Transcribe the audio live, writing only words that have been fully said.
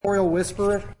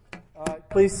whisperer.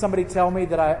 Please, somebody tell me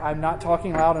that I'm not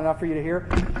talking loud enough for you to hear.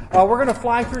 We're going to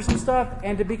fly through some stuff,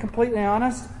 and to be completely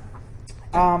honest,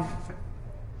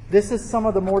 this is some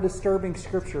of the more disturbing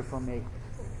scripture for me.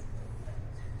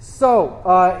 So,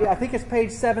 I think it's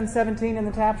page 717 in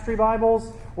the Tapestry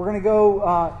Bibles. We're going to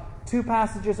go 2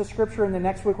 passages of scripture, and then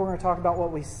next week we're going to talk about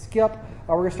what we skip.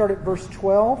 We're going to start at verse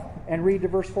 12 and read to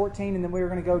verse 14, and then we're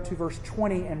going to go to verse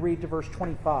 20 and read to verse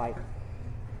 25.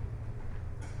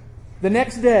 The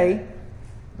next day,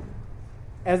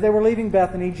 as they were leaving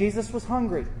Bethany, Jesus was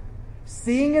hungry.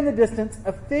 Seeing in the distance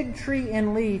a fig tree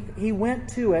in leaf, he went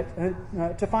to it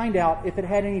to find out if it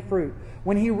had any fruit.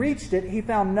 When he reached it, he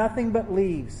found nothing but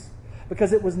leaves,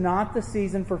 because it was not the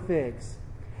season for figs.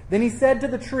 Then he said to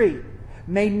the tree,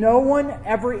 "May no one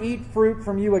ever eat fruit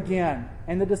from you again."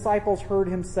 And the disciples heard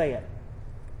him say it.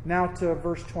 Now to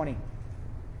verse 20.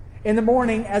 In the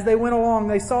morning, as they went along,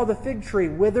 they saw the fig tree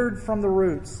withered from the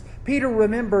roots. Peter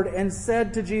remembered and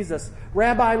said to Jesus,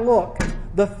 "Rabbi, look,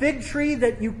 the fig tree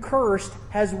that you cursed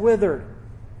has withered."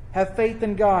 "Have faith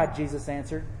in God," Jesus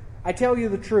answered. "I tell you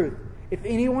the truth. If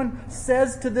anyone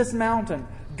says to this mountain,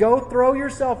 'Go throw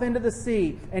yourself into the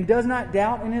sea,' and does not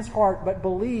doubt in his heart, but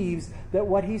believes that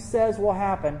what he says will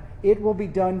happen, it will be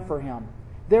done for him.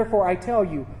 Therefore, I tell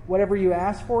you, whatever you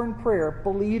ask for in prayer,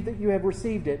 believe that you have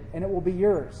received it, and it will be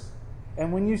yours.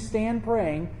 And when you stand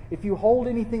praying, if you hold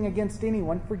anything against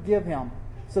anyone, forgive him,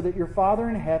 so that your Father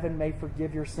in heaven may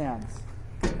forgive your sins."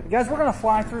 Guys, we're going to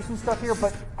fly through some stuff here,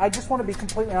 but I just want to be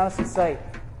completely honest and say,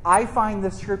 I find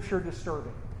this scripture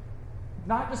disturbing.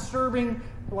 Not disturbing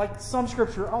like some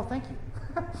scripture. Oh, thank you.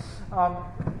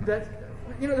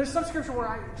 There's some scripture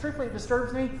where truthfully it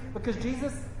disturbs me because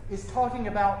Jesus is talking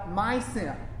about my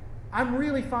sin. I'm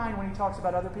really fine when he talks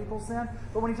about other people's sin,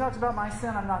 but when he talks about my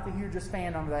sin, I'm not the hugest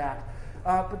fan of that.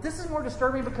 But this is more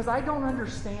disturbing because I don't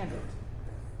understand it.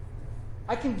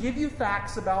 I can give you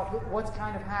facts about what's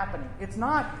kind of happening. It's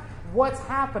not what's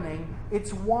happening,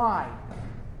 it's why.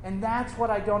 And that's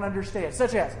what I don't understand.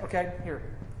 Such as, okay, here.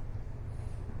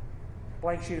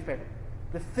 Blank sheet of paper.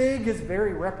 The fig is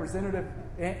very representative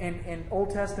in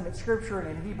Old Testament scripture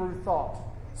and in Hebrew thought.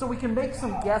 So we can make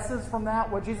some guesses from that,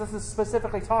 what Jesus is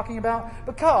specifically talking about,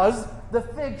 because the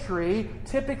fig tree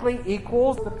typically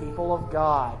equals the people of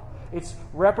God. It's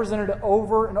represented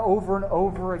over and over and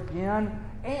over again,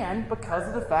 and because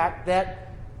of the fact that,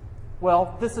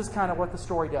 well, this is kind of what the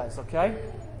story does, okay?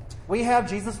 We have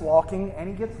Jesus walking, and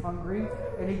he gets hungry,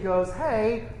 and he goes,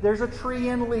 "Hey, there's a tree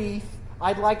in leaf.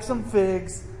 I'd like some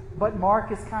figs." But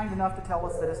Mark is kind enough to tell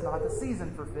us that it's not the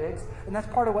season for figs, and that's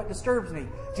part of what disturbs me.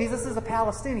 Jesus is a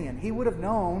Palestinian. He would have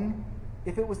known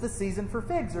if it was the season for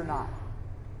figs or not.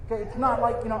 Okay, it's not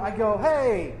like, I go,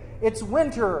 "Hey, it's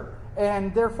winter,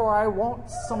 and therefore I want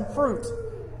some fruit,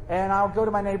 and I'll go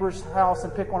to my neighbor's house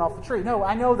and pick one off the tree." No,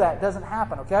 I know that doesn't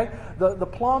happen, okay? The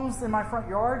plums in my front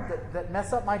yard that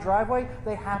mess up my driveway,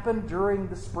 they happen during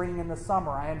the spring and the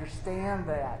summer. I understand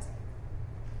that.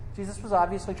 Jesus was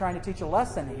obviously trying to teach a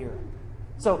lesson here.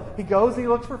 So he goes and he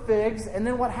looks for figs, and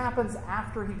then what happens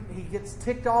after he gets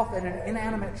ticked off at an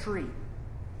inanimate tree?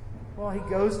 Well, he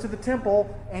goes to the temple,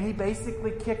 and he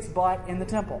basically kicks butt in the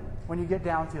temple when you get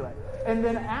down to it. And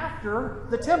then after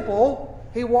the temple,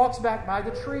 he walks back by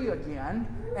the tree again,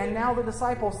 and now the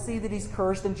disciples see that he's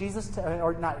cursed, and Jesus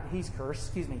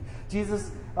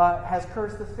has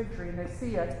cursed this fig tree, and they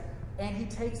see it, and he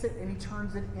takes it and he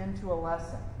turns it into a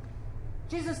lesson.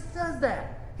 Jesus does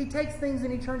that. He takes things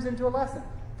and he turns into a lesson.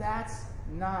 That's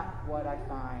not what I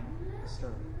find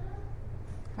disturbing.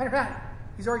 Matter of fact,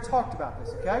 he's already talked about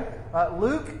this, okay?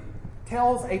 Luke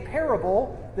tells a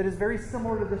parable that is very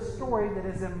similar to the story that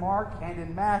is in Mark and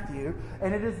in Matthew,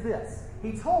 and it is this.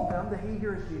 He told them, that he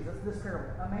hears Jesus, this parable.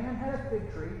 A man had a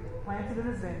fig tree planted in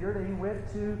his vineyard, and he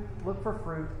went to look for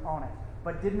fruit on it,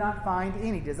 but did not find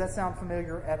any. Does that sound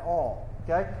familiar at all?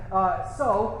 Okay,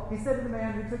 so he said to the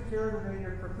man who took care of the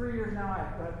vineyard, "For 3 years now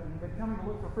I've been coming to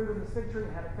look for fruit on this fig tree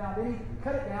and haven't found any.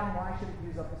 Cut it down. Why should it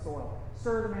use up the soil?"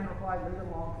 "Sir," the man replied, "leave it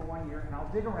alone for 1 year, and I'll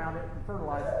dig around it and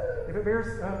fertilize it. If it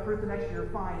bears fruit the next year,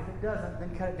 fine. If it doesn't,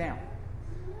 then cut it down."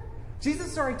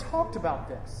 Jesus already talked about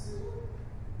this.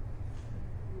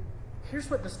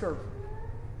 Here's what disturbs me.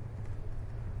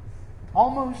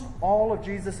 Almost all of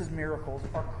Jesus' miracles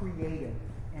are created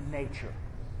in nature.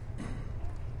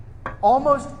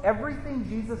 Almost everything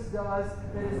Jesus does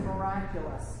that is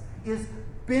miraculous is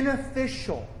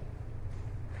beneficial.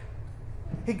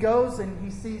 he goes and he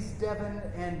sees Devin,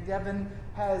 and Devin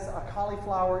has a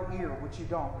cauliflower ear, which you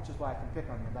don't, which is why I can pick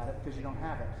on you about it, because you don't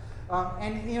have it.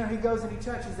 And he goes and he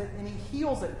touches it and he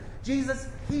heals it. Jesus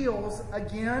heals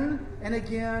again and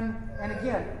again and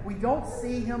again. We don't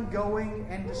see him going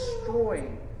and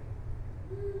destroying.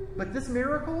 But this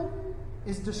miracle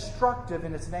is destructive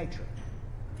in its nature.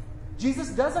 Jesus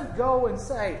doesn't go and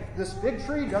say, this fig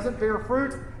tree doesn't bear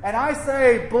fruit, and I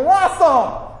say,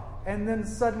 blossom! And then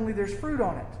suddenly there's fruit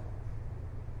on it.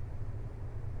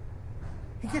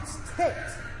 He gets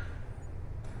ticked.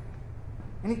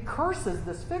 And he curses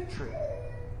this fig tree.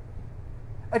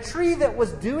 A tree that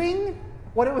was doing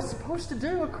what it was supposed to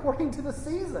do according to the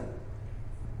season.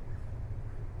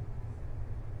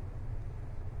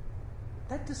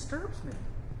 That disturbs me.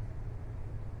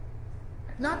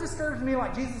 Not disturbs me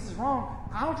like Jesus is wrong.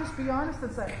 I'll just be honest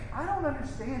and say, I don't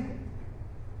understand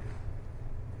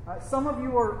it. Some of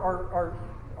you are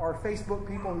Facebook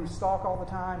people who stalk all the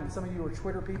time, and some of you are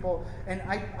Twitter people. And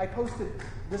I posted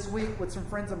this week with some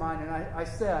friends of mine, and I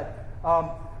said,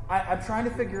 I'm trying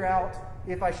to figure out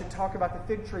if I should talk about the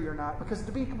fig tree or not. Because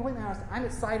to be completely honest, I'm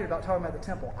excited about talking about the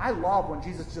temple. I love when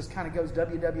Jesus just kind of goes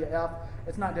WWF.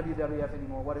 It's not WWF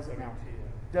anymore. What is it now?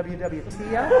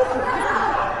 WWTF?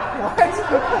 What?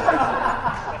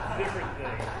 Different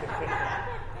thing.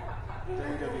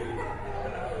 WWE.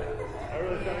 I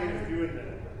really thought he was doing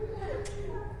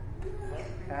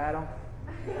that. Adam.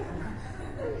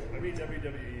 I mean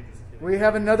WWE, just kidding. We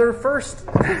have another first.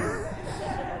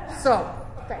 So,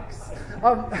 thanks.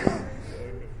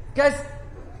 Guys,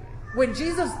 when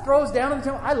Jesus throws down in the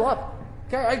temple, I love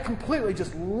it. Okay, I completely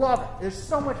just love it. There's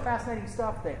so much fascinating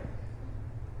stuff there.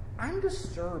 I'm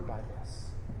disturbed by this.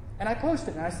 And I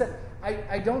posted and I said,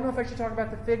 I don't know if I should talk about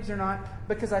the figs or not,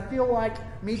 because I feel like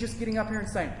me just getting up here and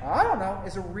saying, I don't know,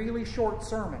 is a really short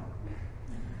sermon.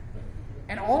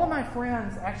 And all of my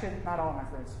friends, actually not all of my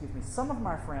friends, excuse me, some of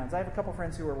my friends, I have a couple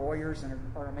friends who are lawyers and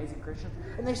are amazing Christians,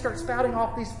 and they start spouting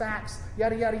off these facts,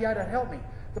 yada, yada, yada, to help me.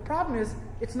 The problem is,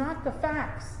 it's not the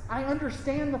facts. I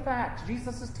understand the facts.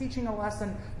 Jesus is teaching a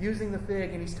lesson using the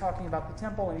fig, and he's talking about the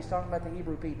temple, and he's talking about the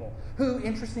Hebrew people, who,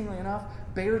 interestingly enough,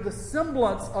 bear the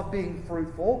semblance of being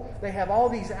fruitful. They have all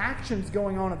these actions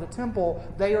going on at the temple.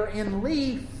 They are in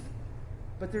leaf,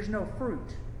 but there's no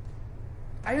fruit.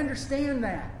 I understand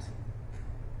that.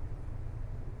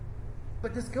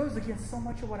 But this goes against so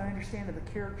much of what I understand of the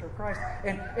character of Christ.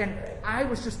 And I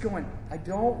was just going, I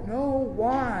don't know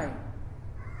why.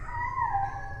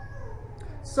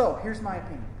 So, here's my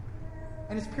opinion.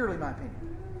 And it's purely my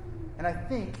opinion. And I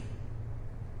think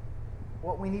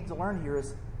what we need to learn here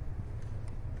is,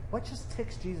 what just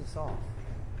ticks Jesus off?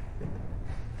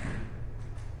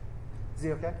 Is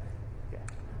he okay? Yeah.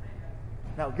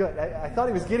 No, good. I thought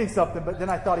he was getting something, but then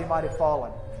I thought he might have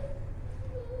fallen.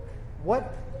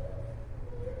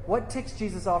 What ticks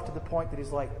Jesus off to the point that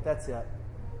he's like, that's it.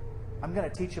 I'm going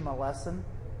to teach him a lesson,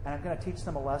 and I'm going to teach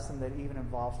them a lesson that even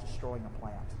involves destroying a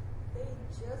plant. They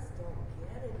just don't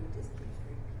get it. He just keeps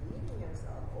repeating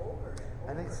himself over and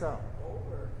over. I think so.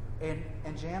 And over.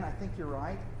 And Jan, I think you're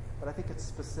right, but I think it's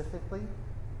specifically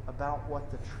about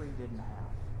what the tree didn't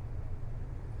have.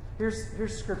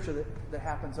 Here's scripture that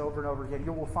happens over and over again.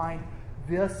 You will find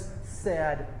this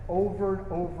said over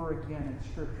and over again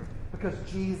in Scripture, because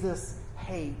Jesus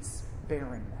hates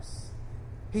barrenness.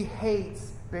 He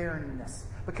hates barrenness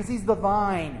because he's the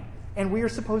vine, and we are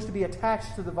supposed to be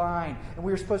attached to the vine, and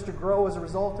we are supposed to grow as a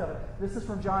result of it. This is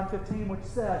from John 15, which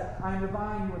says, I am the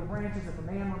vine, you are the branches. If a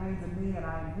man remains in me and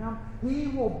I in him, he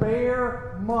will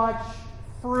bear much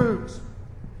fruit.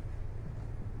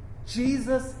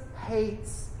 Jesus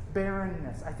hates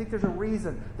barrenness. I think there's a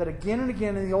reason that again and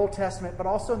again in the Old Testament, but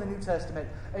also in the New Testament,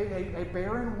 a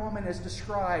barren woman is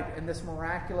described and this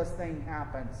miraculous thing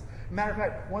happens. Matter of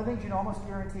fact, one of the things you can almost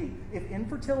guarantee, if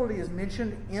infertility is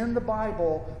mentioned in the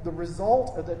Bible, the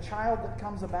result of the child that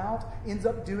comes about ends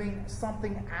up doing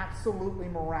something absolutely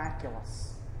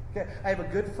miraculous. Okay, I have a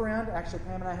good friend. Actually,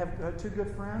 Pam and I have two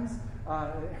good friends.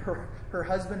 Her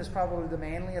husband is probably the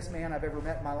manliest man I've ever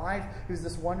met in my life. He was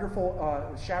this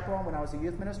wonderful chaperone when I was a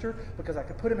youth minister, because I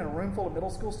could put him in a room full of middle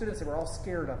school students. They were all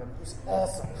scared of him. It was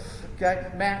awesome. Okay,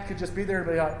 Matt could just be there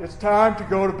and be like, it's time to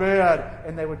go to bed.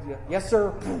 And they would, yes,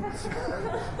 sir.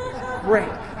 Great.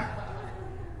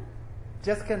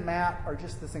 Jessica and Matt are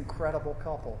just this incredible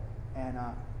couple. And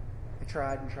they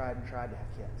tried and tried and tried to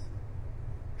have kids.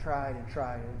 Tried and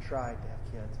tried and tried to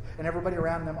have kids. And everybody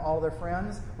around them, all their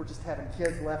friends, were just having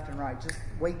kids left and right. Just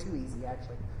way too easy,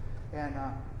 actually. And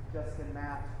Jessica and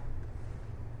Matt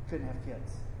couldn't have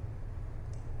kids.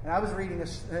 And I was reading the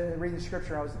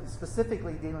scripture. I was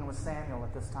specifically dealing with Samuel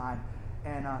at this time.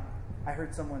 And I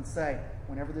heard someone say,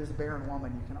 whenever there's a barren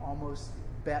woman, you can almost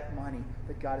bet money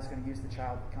that God is going to use the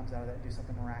child that comes out of that and do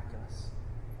something miraculous.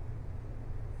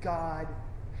 God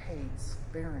hates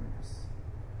barrenness.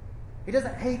 He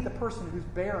doesn't hate the person who's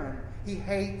barren. He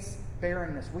hates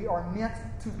barrenness. We are meant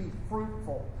to be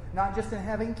fruitful. Not just in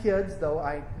having kids, though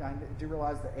I do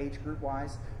realize that age group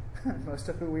wise, most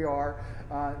of who we are,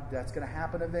 that's going to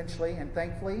happen eventually. And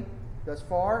thankfully, thus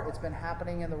far, it's been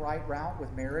happening in the right route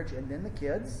with marriage and then the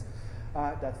kids.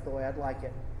 That's the way I'd like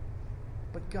it.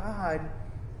 But God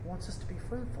wants us to be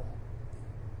fruitful.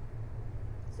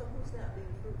 So who's not being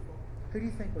fruitful? Who do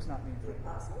you think was not being The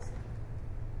fruitful? apostles?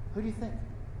 Who do you think? Do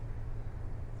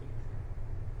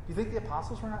you think the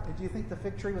apostles were not? Do you think the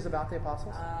fig tree was about the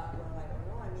apostles? Well, I don't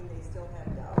know. I mean, they still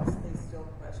have doubts. They still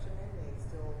question it. They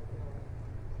still,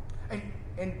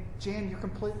 And Jan, you're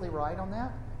completely right on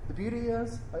that. The beauty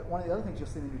is, one of the other things you'll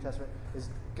see in the New Testament is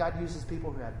God uses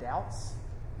people who have doubts.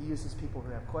 He uses people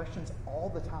who have questions all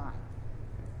the time,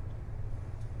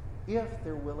 if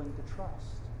they're willing to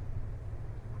trust.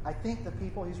 I think the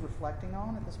people he's reflecting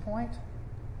on at this point,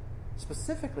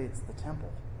 specifically it's the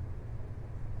temple,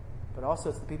 but also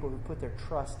it's the people who put their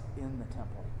trust in the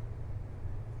temple.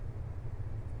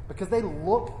 Because they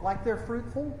look like they're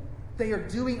fruitful, they are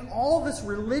doing all this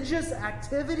religious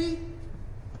activity,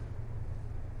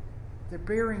 they're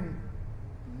bearing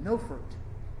no fruit.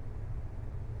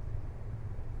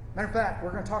 Matter of fact,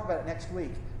 we're going to talk about it next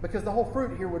week, because the whole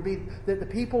fruit here would be that the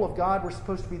people of God were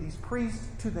supposed to be these priests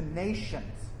to the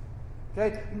nations.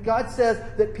 Okay? And God says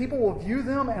that people will view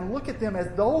them and look at them as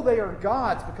though they are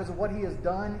gods because of what He has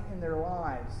done in their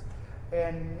lives.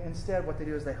 And instead, what they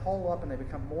do is they hole up and they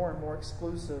become more and more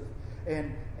exclusive.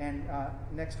 And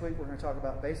next week, we're going to talk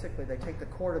about basically they take the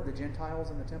court of the Gentiles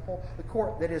in the temple, the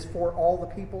court that is for all the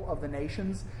people of the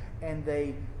nations, and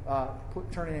they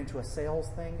turn it into a sales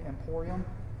thing, emporium,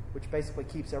 which basically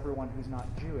keeps everyone who's not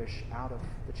Jewish out of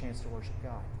the chance to worship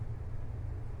God.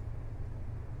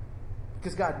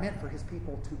 Because God meant for His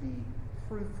people to be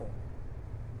fruitful.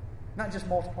 Not just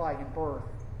multiply in birth,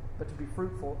 but to be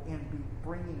fruitful in be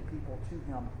bringing people to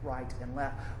Him right and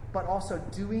left. But also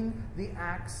doing the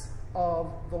acts of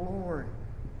the Lord.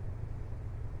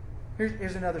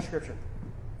 Here's another scripture.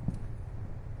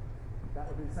 That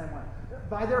would be the same one.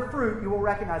 By their fruit you will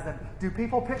recognize them. Do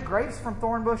people pick grapes from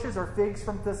thorn bushes or figs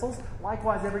from thistles?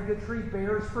 Likewise, every good tree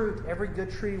bears fruit. Every good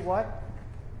tree what?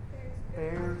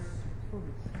 Bears fruit.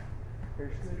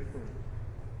 Bears good fruit.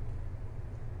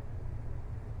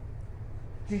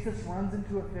 Jesus runs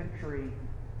into a fig tree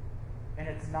and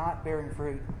it's not bearing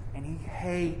fruit, and He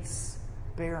hates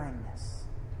barrenness.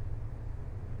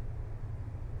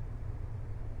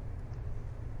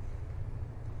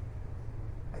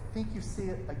 I think you see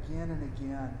it again and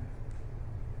again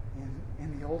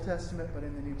in the Old Testament, but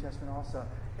in the New Testament also.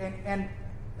 And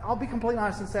I'll be completely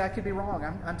honest and say I could be wrong.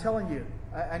 I'm telling you.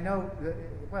 I know,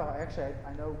 well, actually,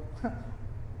 I know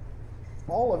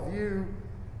all of you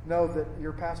know that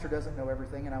your pastor doesn't know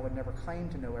everything, and I would never claim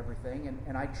to know everything.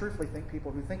 And I truthfully think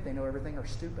people who think they know everything are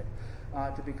stupid,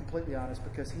 to be completely honest,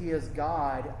 because He is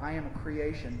God. I am a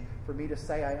creation. For me to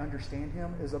say I understand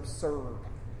Him is absurd.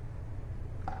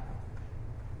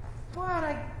 But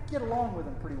I get along with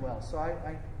Him pretty well, so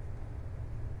I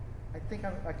think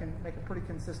I can make a pretty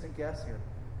consistent guess here.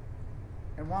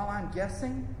 And while I'm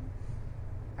guessing,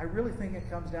 I really think it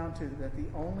comes down to that the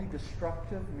only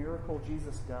destructive miracle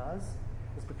Jesus does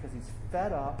is because He's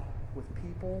fed up with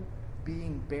people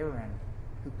being barren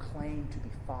who claim to be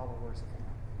followers of Him.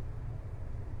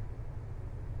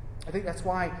 I think that's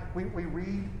why we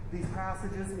read these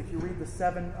passages. If you read the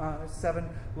seven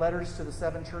letters to the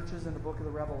seven churches in the book of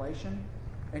the Revelation,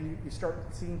 and you start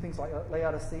seeing things like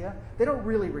Laodicea, they don't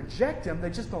really reject Him,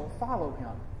 they just don't follow Him.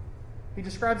 He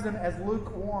describes them as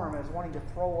lukewarm, as wanting to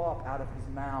throw up out of His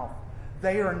mouth.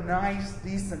 They are nice,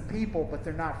 decent people, but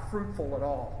they're not fruitful at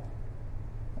all.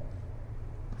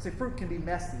 See, fruit can be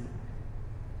messy.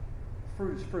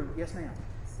 Fruit is fruit. Yes, ma'am?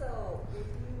 So, if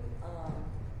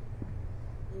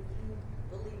you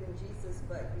believe in Jesus,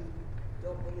 but you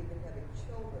don't believe in having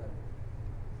children.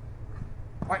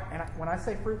 Right, and when I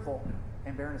say fruitful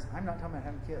and barrenness, I'm not talking about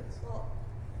having kids. Well,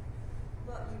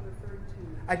 but you referred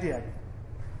to I did.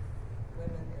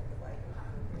 women in the Bible.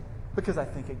 Because I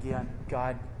think, again,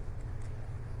 God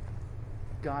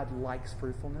likes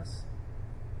fruitfulness,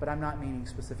 but I'm not meaning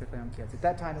specifically on kids. At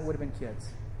that time, it would have been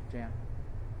kids, Jan.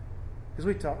 Because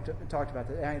we talked about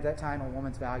that. At that time, a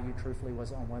woman's value, truthfully,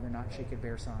 was on whether or not she could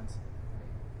bear sons.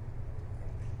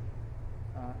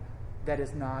 That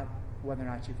is not whether or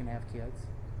not you can have kids.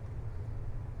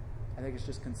 I think it's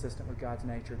just consistent with God's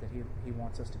nature that He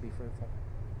wants us to be fruitful.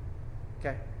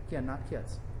 Okay? Again, not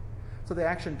kids. So the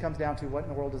action comes down to what in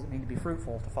the world does it mean to be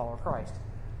fruitful, to follow Christ?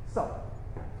 So,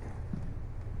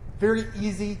 very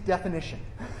easy definition.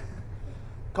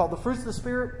 Called the fruits of the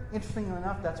Spirit. Interestingly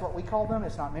enough, that's what we call them.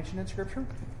 It's not mentioned in Scripture.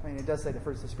 I mean, it does say the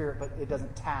fruits of the Spirit, but it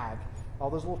doesn't tag. All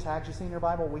those little tags you see in your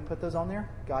Bible, we put those on there.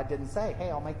 God didn't say,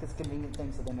 hey, I'll make this convenient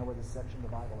thing so they know where this section of the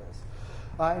Bible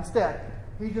is. Instead,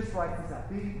 he just writes this out.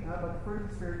 But the fruit of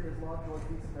the Spirit is love, joy,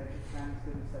 peace, and patience, kindness,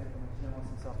 goodness, faithfulness, gentleness,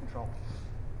 and self-control.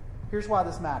 Here's why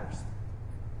this matters.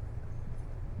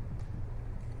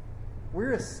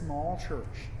 We're a small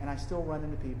church, and I still run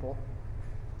into people,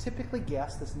 typically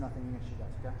guests, this is nothing against you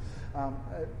guys,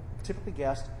 okay? Typically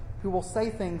guests, who will say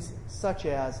things such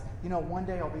as, one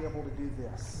day I'll be able to do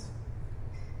this.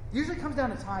 Usually comes down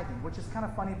to tithing, which is kind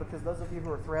of funny because those of you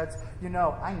who are threads,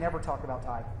 I never talk about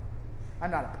tithing.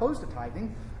 I'm not opposed to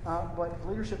tithing, but the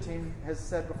leadership team has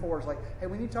said before, it's like, hey,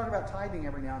 we need to talk about tithing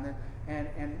every now and then.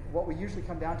 And what we usually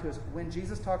come down to is when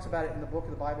Jesus talks about it in the book of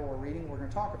the Bible we're reading, we're going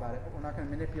to talk about it, but we're not going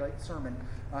to manipulate the sermon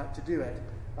to do it.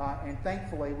 And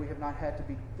thankfully, we have not had to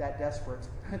be that desperate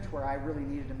to where I really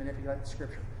needed to manipulate the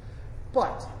Scripture.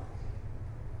 But,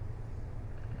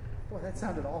 boy, that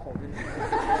sounded awful, didn't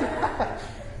it?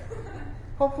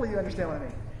 Hopefully you understand what I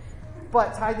mean.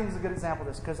 But tithing is a good example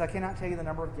of this because I cannot tell you the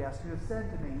number of guests who have said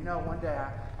to me, one day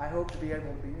I hope to be able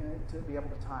to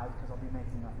tithe because I'll be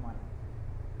making enough money.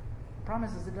 The problem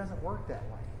is it doesn't work that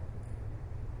way.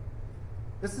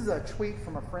 This is a tweet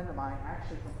from a friend of mine,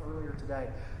 actually from earlier today.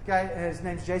 Guy, his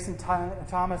name's Jason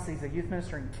Thomas. He's a youth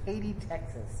minister in Katy,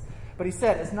 Texas. But he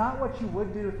said, it's not what you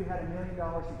would do if you had $1 million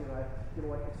to give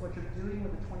away. It's what you're doing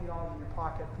with the $20 in your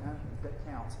pocket that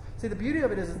counts. See, the beauty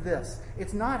of it is this.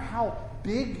 It's not how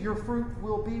big your fruit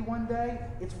will be one day.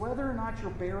 It's whether or not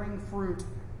you're bearing fruit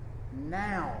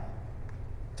now.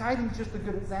 Tithing is just a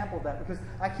good example of that because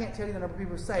I can't tell you the number of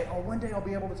people who say, one day I'll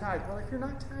be able to tithe. Well, if you're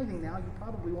not tithing now, you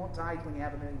probably won't tithe when you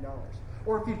have $1 million.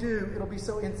 Or if you do, it'll be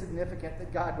so insignificant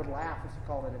that God would laugh if you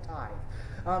call it a tithe.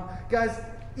 Guys,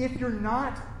 if you're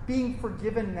not being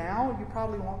forgiven now, you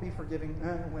probably won't be forgiving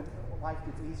when life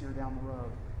gets easier down the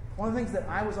road. One of the things that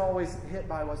I was always hit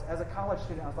by was, as a college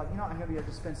student, I was like, I'm going to be able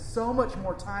to spend so much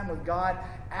more time with God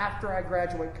after I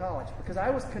graduate college. Because I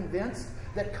was convinced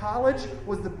that college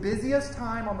was the busiest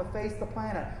time on the face of the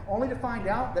planet. Only to find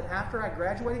out that after I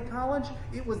graduated college,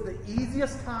 it was the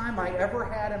easiest time I ever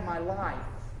had in my life.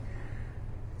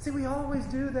 See, we always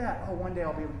do that. One day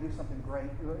I'll be able to do something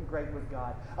great with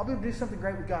God. I'll be able to do something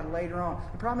great with God later on.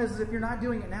 The problem is if you're not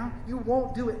doing it now, you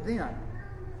won't do it then.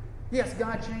 Yes,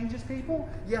 God changes people.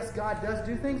 Yes, God does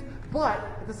do things. But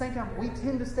at the same time, we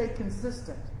tend to stay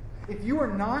consistent. If you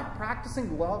are not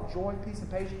practicing love, joy, peace,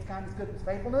 and patience, kindness, goodness,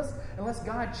 faithfulness, unless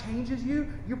God changes you,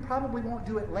 you probably won't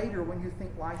do it later when you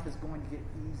think life is going to get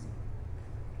easy.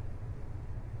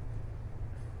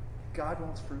 God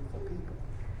wants fruitful people.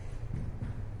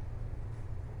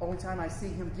 Only time I see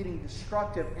him getting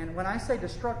destructive, and when I say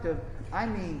destructive, I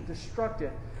mean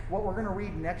destructive. What we're going to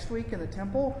read next week in the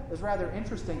temple is rather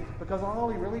interesting because all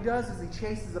he really does is he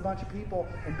chases a bunch of people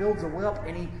and builds a whip,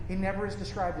 and he never is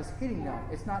described as hitting them.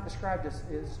 It's not described as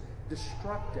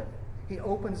destructive. He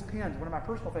opens pens. One of my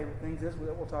personal favorite things is,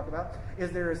 that we'll talk about, is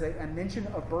there is a mention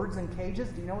of birds in cages.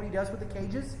 Do you know what he does with the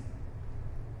cages?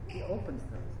 He opens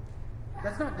them.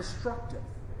 That's not destructive.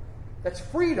 That's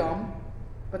freedom,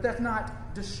 but that's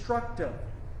not destructive.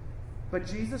 But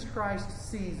Jesus Christ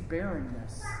sees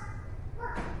barrenness,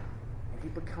 and he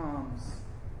becomes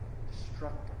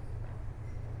destructive.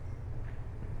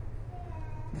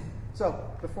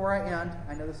 So, before I end,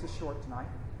 I know this is short tonight,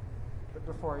 but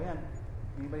before I end,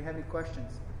 anybody have any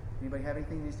questions? Anybody have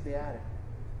anything that needs to be added?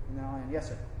 And then I'll end. Yes,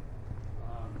 sir.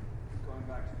 Going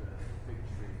back to the fig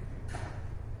tree,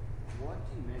 what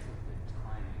do you make of the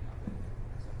timing of it?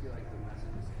 Because I feel like the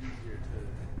message is easier to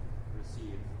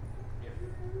receive if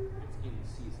it's in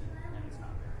season and it's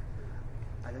not there.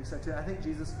 I think so too. I think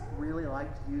Jesus really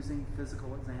liked using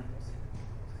physical examples.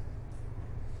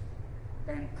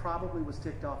 And probably was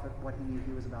ticked off at what he knew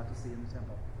he was about to see in the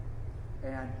temple.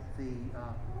 And the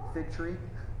fig tree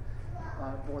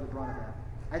bore the brunt of that.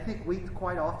 I think we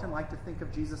quite often like to think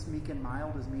of Jesus meek and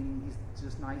mild as meaning he's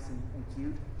just nice and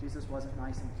cute. Jesus wasn't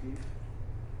nice and cute.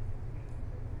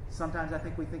 Sometimes I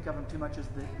think we think of him too much as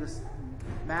this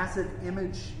massive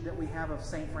image that we have of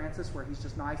St. Francis where he's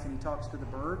just nice and he talks to the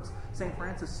birds. St.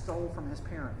 Francis stole from his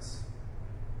parents.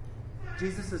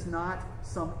 Jesus is not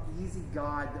some easy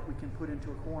God that we can put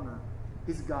into a corner.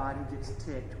 He's a God who gets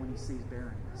ticked when he sees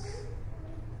barrenness.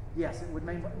 Yes, it would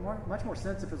make much more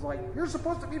sense if it's like, you're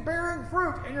supposed to be bearing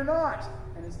fruit and you're not.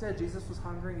 And instead, Jesus was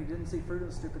hungry and he didn't see fruit of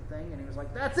the stupid thing and he was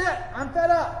like, that's it, I'm fed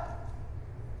up.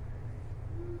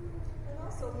 And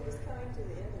also, he was coming to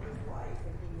the end of his life.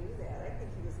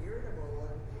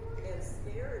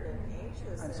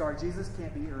 Jesus. I'm sorry, Jesus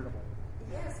can't be irritable.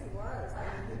 Yes, he was. I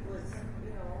mean, he was,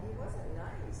 he wasn't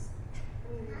nice.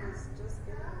 I mean, he was just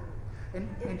And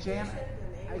Jan, impatient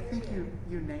and I think angry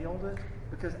you nailed it,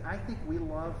 because I think we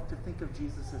love to think of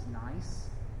Jesus as nice.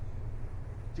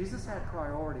 Jesus had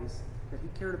priorities that he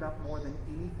cared about more than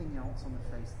anything else on the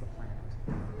face of the planet.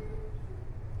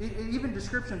 Even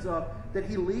descriptions of that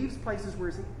he leaves places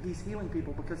where he's healing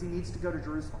people because he needs to go to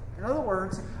Jerusalem. In other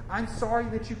words, I'm sorry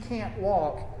that you can't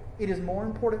walk. It is more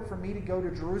important for me to go to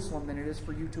Jerusalem than it is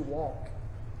for you to walk.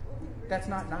 That's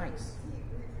not nice. He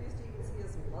refused to even see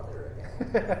his mother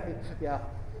again. Yeah.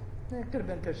 It could have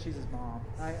been because she's his mom.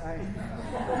 I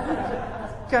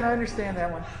kind of understand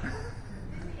that one.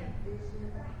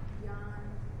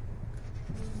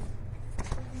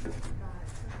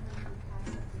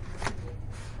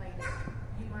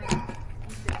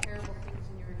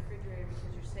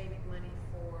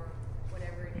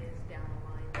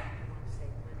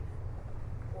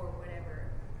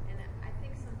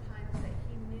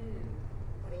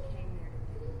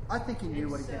 I think he knew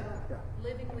what he did. Yeah.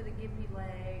 Living with a gimpy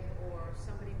leg or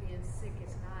somebody being sick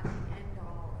is not the end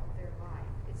all of their life.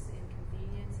 It's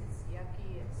inconvenience, it's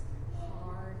yucky, it's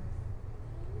hard.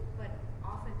 But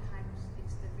oftentimes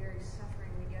it's the very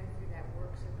suffering we go through that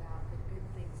works about the good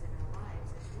things in our lives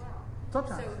as well.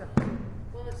 Sometimes, so, yeah.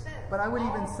 Well, it says, but I would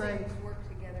all even say things work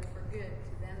together for good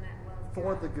to them that love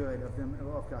for God. the good of them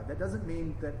of God. That doesn't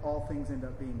mean that all things end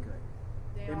up being good.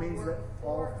 They It all means that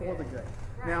work all for the good.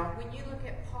 Right. Now, when you look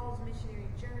at Paul's missionary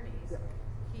journeys, yeah.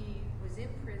 he was in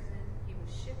prison, he was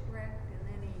shipwrecked, and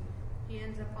then he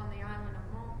ends up on the island of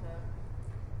Malta.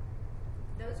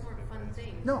 Those weren't fun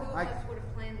things. No, Who I else would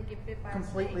have planned to get bit by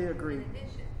completely a snake agree. in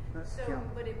addition? So, yeah.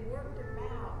 but it worked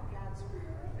about God's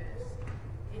purpose,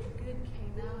 and good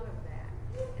came out of that.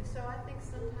 And so I think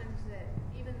sometimes that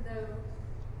even though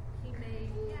he may,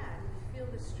 feel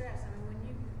the stress. I mean,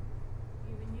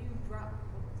 when you drop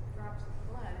drops of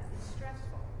blood, it's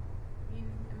stressful.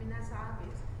 That's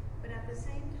obvious. But at the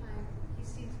same time, he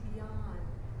sees beyond.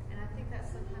 And I think that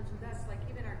sometimes with us, like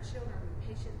even our children, we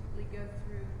patiently go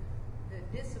through the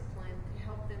discipline to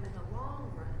help them in the long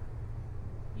run.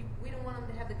 We don't want them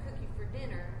to have the cookie for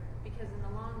dinner because in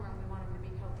the long run, we want them to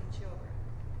be healthy children.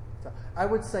 So I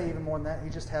would say even more than that, he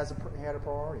just had a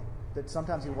priority. That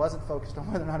sometimes he wasn't focused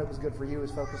on whether or not it was good for you, he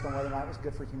was focused on whether or not it was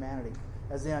good for humanity.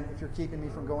 As in, if you're keeping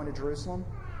me from going to Jerusalem,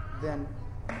 then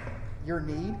your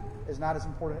need is not as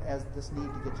important as this need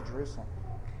to get to Jerusalem.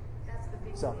 That's the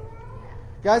big So, deal.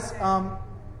 guys,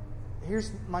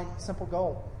 here's my simple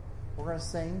goal. We're going to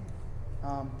sing.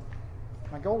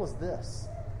 My goal is this.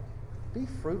 Be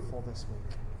fruitful this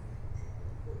week.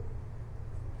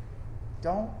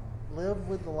 Don't live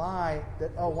with the lie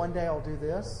that, one day I'll do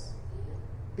this.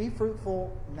 Be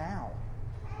fruitful now.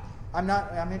 I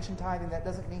mentioned tithing. That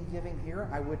doesn't mean giving here.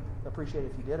 I would appreciate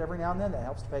it if you did every now and then. That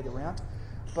helps to pay the rent.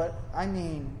 But I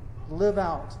mean, live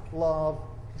out love,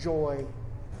 joy,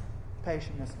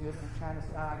 patience, kindness.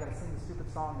 I got to sing the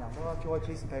stupid song now. Love, joy,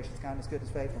 peace, and patience, kindness,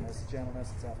 goodness, faithfulness,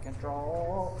 gentleness, and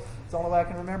self-control. It's the only way I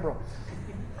can remember them.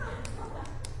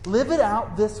 Live it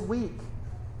out this week.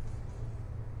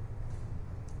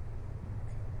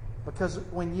 Because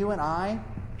when you and I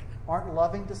aren't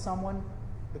loving to someone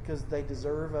because they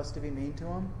deserve us to be mean to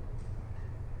them,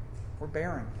 we're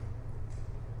barren.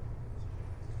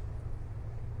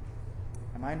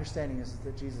 And my understanding is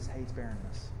that Jesus hates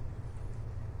barrenness.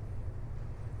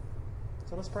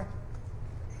 So let's pray.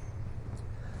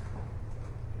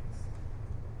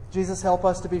 Jesus, help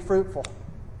us to be fruitful.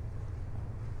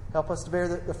 Help us to bear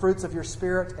the fruits of your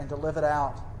Spirit and to live it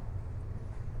out.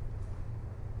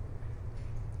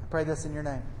 I pray this in your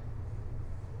name.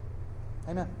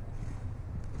 Amen.